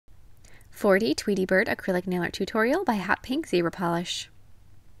40 Tweety Bird Acrylic Nail Art Tutorial by Hotpinkzebrapolish.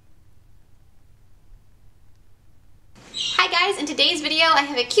 Hi guys, in today's video I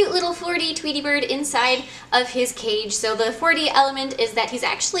have a cute little 4D Tweety Bird inside of his cage. So the 4D element is that he's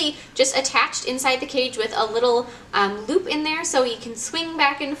actually just attached inside the cage with a little loop in there so he can swing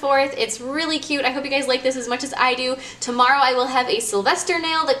back and forth. It's really cute. I hope you guys like this as much as I do. Tomorrow I will have a Sylvester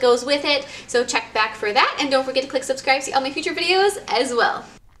nail that goes with it, so check back for that, and don't forget to click subscribe to see all my future videos as well.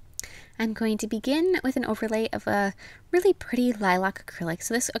 I'm going to begin with an overlay of a really pretty lilac acrylic.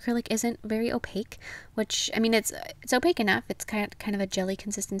 So this acrylic isn't very opaque, which, I mean, it's opaque enough. It's kind of a jelly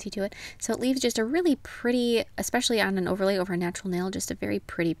consistency to it. So it leaves just a really pretty, especially on an overlay over a natural nail, just a very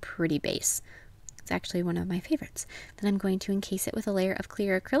pretty base. It's actually one of my favorites. Then I'm going to encase it with a layer of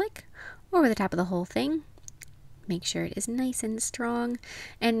clear acrylic over the top of the whole thing. Make sure it is nice and strong.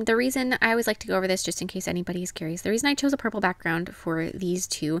 And the reason I always like to go over this, just in case anybody is curious, the reason I chose a purple background for these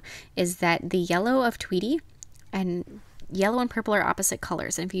two is that the yellow of Tweety and yellow and purple are opposite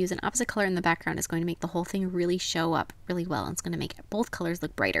colors, and if you use an opposite color in the background, it's going to make the whole thing really show up really well, and it's going to make both colors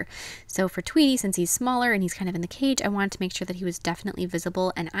look brighter. So for Tweety, since he's smaller and he's kind of in the cage, I wanted to make sure that he was definitely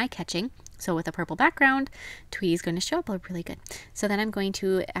visible and eye-catching. So with a purple background, Tweety's going to show up really good. So then I'm going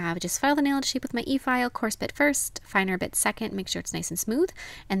to just file the nail into shape with my e-file, coarse bit first, finer bit second, make sure it's nice and smooth,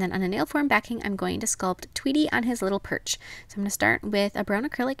 and then on a nail form backing, I'm going to sculpt Tweety on his little perch. So I'm going to start with a brown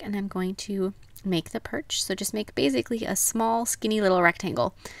acrylic, and I'm going to make the perch. So just make basically a small skinny little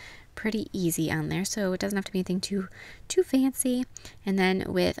rectangle. Pretty easy on there, so it doesn't have to be anything too fancy. And then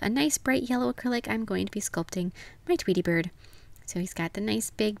with a nice bright yellow acrylic, I'm going to be sculpting my Tweety Bird. So he's got the nice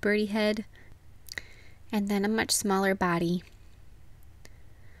big birdie head and then a much smaller body.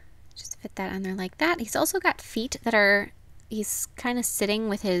 Just fit that on there like that. He's also got feet that are, he's kind of sitting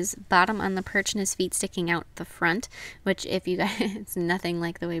with his bottom on the perch and his feet sticking out the front, which if you guys, it's nothing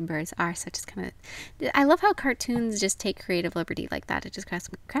like the way birds are. So just kind of, I love how cartoons just take creative liberty like that. It just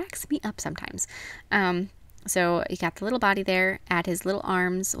cracks me up sometimes. So you got the little body there, add his little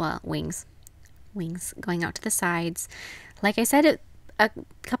arms, well, wings going out to the sides. Like I said a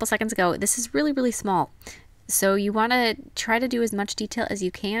couple seconds ago, this is really small. So you want to try to do as much detail as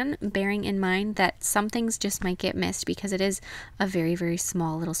you can, bearing in mind that some things just might get missed because it is a very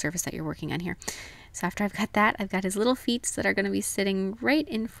small little surface that you're working on here. So after I've got that, I've got his little feet that are going to be sitting right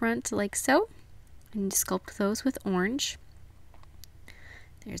in front like so. And sculpt those with orange.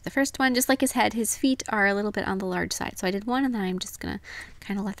 There's the first one. Just like his head, his feet are a little bit on the large side. So I did one, and then I'm just going to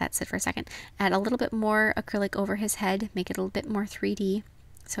kind of let that sit for a second. Add a little bit more acrylic over his head, make it a little bit more 3D.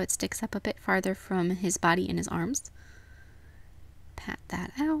 So it sticks up a bit farther from his body and his arms. Pat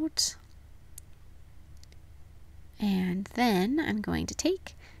that out. And then I'm going to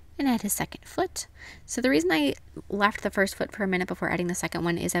take and add his second foot. So the reason I left the first foot for a minute before adding the second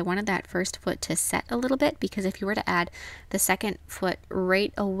one is I wanted that first foot to set a little bit, because if you were to add the second foot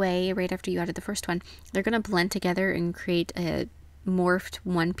right away, right after you added the first one, they're going to blend together and create a morphed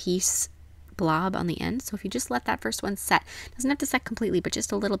one-piece blob on the end. So if you just let that first one set, it doesn't have to set completely, but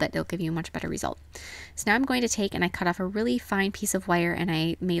just a little bit, it'll give you a much better result. So now I'm going to take and I cut off a really fine piece of wire, and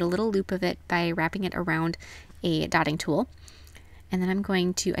I made a little loop of it by wrapping it around a dotting tool. And then I'm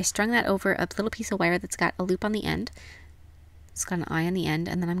going to, I strung that over a little piece of wire that's got a loop on the end. It's got an eye on the end,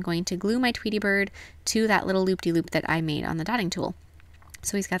 and then I'm going to glue my Tweety Bird to that little loop-de-loop that I made on the dotting tool.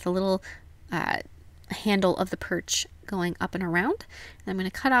 So he's got the little handle of the perch going up and around. And I'm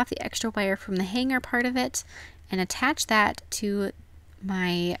going to cut off the extra wire from the hanger part of it and attach that to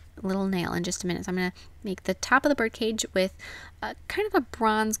my little nail in just a minute. So I'm going to make the top of the bird cage with kind of a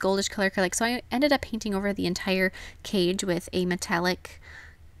bronze goldish color acrylic. So I ended up painting over the entire cage with a metallic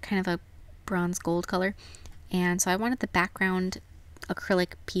kind of a bronze gold color. And so I wanted the background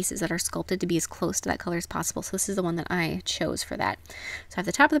acrylic pieces that are sculpted to be as close to that color as possible. So this is the one that I chose for that. So I have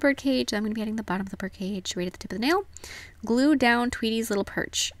the top of the bird cage, I'm going to be adding the bottom of the bird cage right at the tip of the nail. Glue down Tweety's little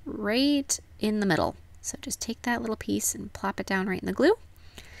perch right in the middle. So just take that little piece and plop it down right in the glue.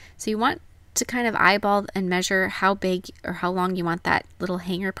 So you want to kind of eyeball and measure how big or how long you want that little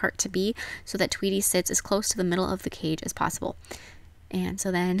hanger part to be, so that Tweety sits as close to the middle of the cage as possible. And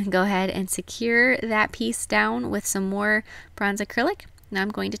so then go ahead and secure that piece down with some more bronze acrylic. Now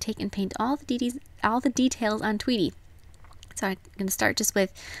I'm going to take and paint all the details on Tweety. So I'm going to start just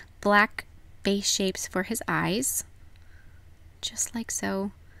with black base shapes for his eyes, just like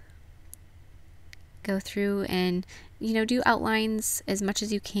so. Go through and, you know, do outlines as much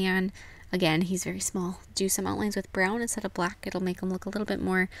as you can. Again, he's very small. Do some outlines with brown instead of black. It'll make him look a little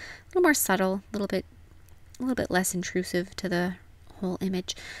more subtle, a little bit less intrusive to the whole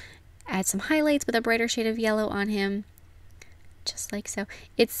image. Add some highlights with a brighter shade of yellow on him, just like so.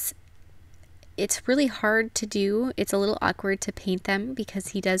 It's it's really hard to do. It's a little awkward to paint them because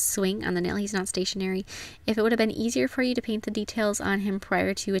he does swing on the nail. He's not stationary. If it would have been easier for you to paint the details on him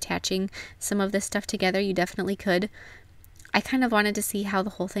prior to attaching some of this stuff together, you definitely could. I kind of wanted to see how the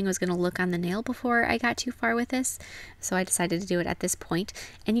whole thing was going to look on the nail before I got too far with this, so I decided to do it at this point.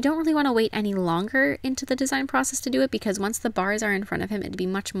 And you don't really want to wait any longer into the design process to do it, because once the bars are in front of him, it'd be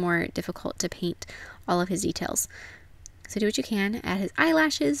much more difficult to paint all of his details. So do what you can. Add his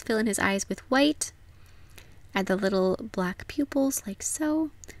eyelashes, fill in his eyes with white, add the little black pupils like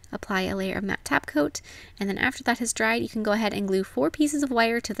so. Apply a layer of matte top coat, and then after that has dried, you can go ahead and glue 4 pieces of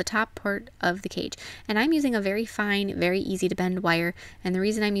wire to the top part of the cage. And I'm using a very fine, very easy to bend wire, and the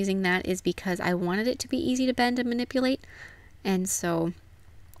reason I'm using that is because I wanted it to be easy to bend and manipulate, and so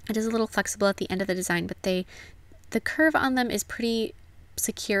it is a little flexible at the end of the design, but the curve on them is pretty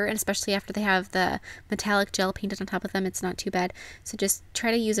secure, and especially after they have the metallic gel painted on top of them, it's not too bad. So just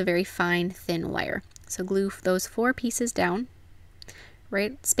try to use a very fine, thin wire. So glue those 4 pieces down.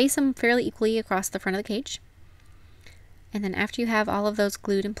 Right, space them fairly equally across the front of the cage. And then after you have all of those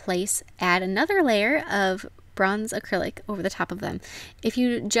glued in place, add another layer of bronze acrylic over the top of them. If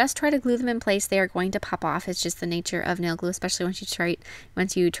you just try to glue them in place, they are going to pop off. It's just the nature of nail glue, especially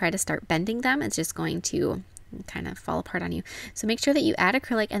once you try to start bending them, it's just going to kind of fall apart on you. So make sure that you add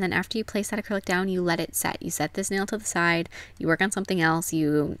acrylic, and then after you place that acrylic down, you let it set. You set this nail to the side, you work on something else,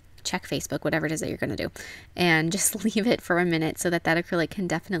 you check Facebook, whatever it is that you're going to do, and just leave it for a minute so that acrylic can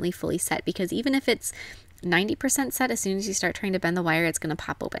definitely fully set, because even if it's 90% set, as soon as you start trying to bend the wire, it's going to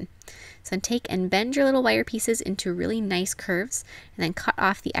pop open. So take and bend your little wire pieces into really nice curves, and then cut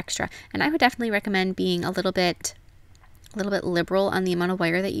off the extra. And I would definitely recommend being a little bit liberal on the amount of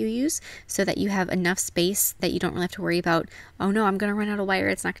wire that you use, so that you have enough space that you don't really have to worry about, oh no, I'm going to run out of wire,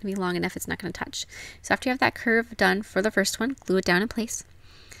 it's not going to be long enough, it's not going to touch. So after you have that curve done for the first one, glue it down in place.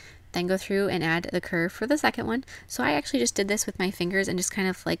 Then go through and add the curve for the second one. So I actually just did this with my fingers and just kind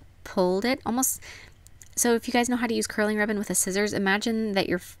of like pulled it almost. So if you guys know how to use curling ribbon with the scissors, imagine that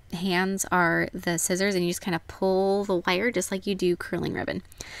your hands are the scissors and you just kind of pull the wire just like you do curling ribbon.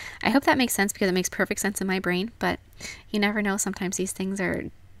 I hope that makes sense, because it makes perfect sense in my brain, but you never know. Sometimes these things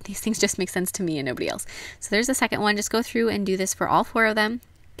just make sense to me and nobody else. So there's the second one. Just go through and do this for all 4 of them.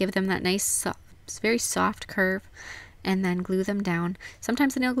 Give them that nice, very soft curve, and then glue them down.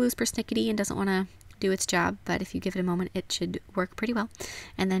 Sometimes the nail glue is persnickety and doesn't want to do its job, but if you give it a moment, it should work pretty well.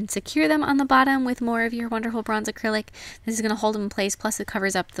 And then secure them on the bottom with more of your wonderful bronze acrylic. This is going to hold them in place, plus it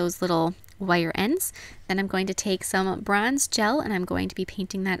covers up those little wire ends. Then I'm going to take some bronze gel, and I'm going to be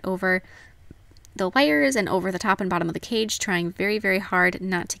painting that over the wires and over the top and bottom of the cage, trying very, very hard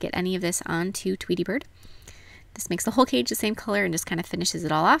not to get any of this onto Tweety Bird. This makes the whole cage the same color and just kind of finishes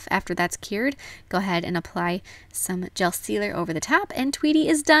it all off. After that's cured, go ahead and apply some gel sealer over the top, and Tweety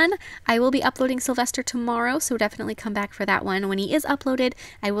is done. I will be uploading Sylvester tomorrow, so definitely come back for that one. When he is uploaded,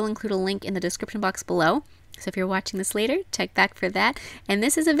 I will include a link in the description box below. So if you're watching this later, check back for that. And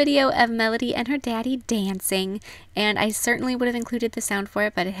this is a video of Melody and her daddy dancing, and I certainly would have included the sound for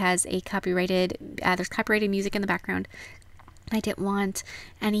it, but it has a there's copyrighted music in the background. I didn't want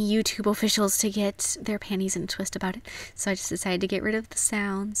any YouTube officials to get their panties in a twist about it, so I just decided to get rid of the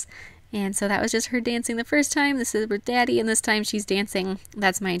sounds. And so that was just her dancing the first time. This is her daddy, and this time she's dancing.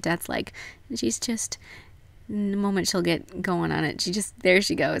 That's my dad's leg. And she's just, the moment she'll get going on it, there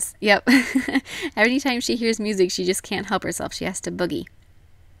she goes. Yep. Every time she hears music, she just can't help herself. She has to boogie.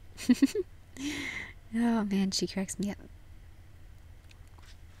 Oh man, she cracks me up.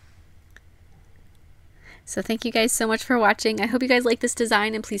 So thank you guys so much for watching. I hope you guys like this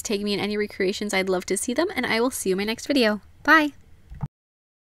design, and please tag me in any recreations. I'd love to see them, and I will see you in my next video. Bye!